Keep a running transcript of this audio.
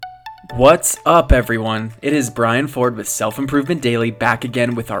What's up, everyone? It is Brian Ford with Self Improvement Daily back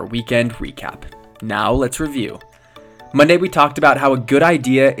again with our weekend recap. Now let's review. Monday we talked about how a good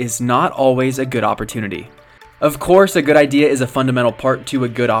idea is not always a good opportunity. Of course, a good idea is a fundamental part to a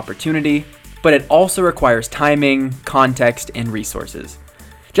good opportunity, but it also requires timing, context, and resources.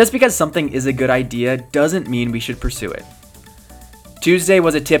 Just because something is a good idea doesn't mean we should pursue it. Tuesday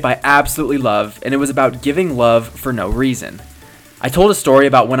was a tip I absolutely love, and it was about giving love for no reason. I told a story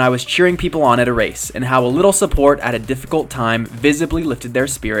about when I was cheering people on at a race and how a little support at a difficult time visibly lifted their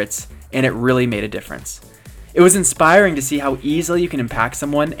spirits, and it really made a difference. It was inspiring to see how easily you can impact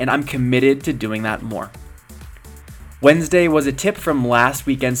someone, and I'm committed to doing that more. Wednesday was a tip from last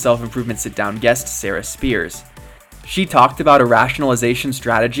weekend's self-improvement sit-down guest, Sarah Spears. She talked about a rationalization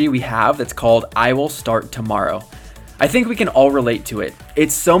strategy we have that's called I will start tomorrow. I think we can all relate to it.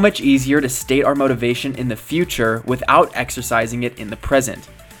 It's so much easier to state our motivation in the future without exercising it in the present.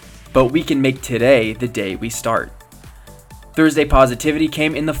 But we can make today the day we start. Thursday positivity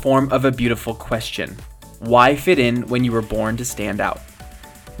came in the form of a beautiful question. Why fit in when you were born to stand out?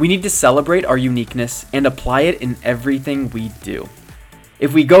 We need to celebrate our uniqueness and apply it in everything we do.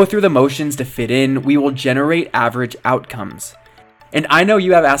 If we go through the motions to fit in, we will generate average outcomes. And I know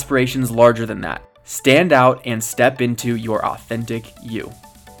you have aspirations larger than that. Stand out and step into your authentic you.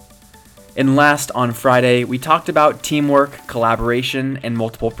 And last, on Friday, we talked about teamwork, collaboration, and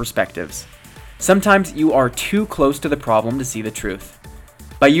multiple perspectives. Sometimes you are too close to the problem to see the truth.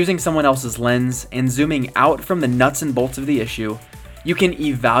 By using someone else's lens and zooming out from the nuts and bolts of the issue, you can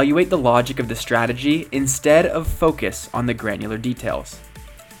evaluate the logic of the strategy instead of focus on the granular details.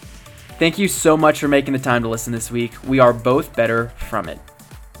 Thank you so much for making the time to listen this week. We are both better from it.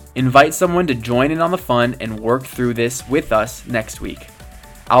 Invite someone to join in on the fun and work through this with us next week.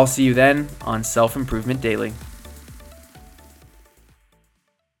 I'll see you then on Self Improvement Daily.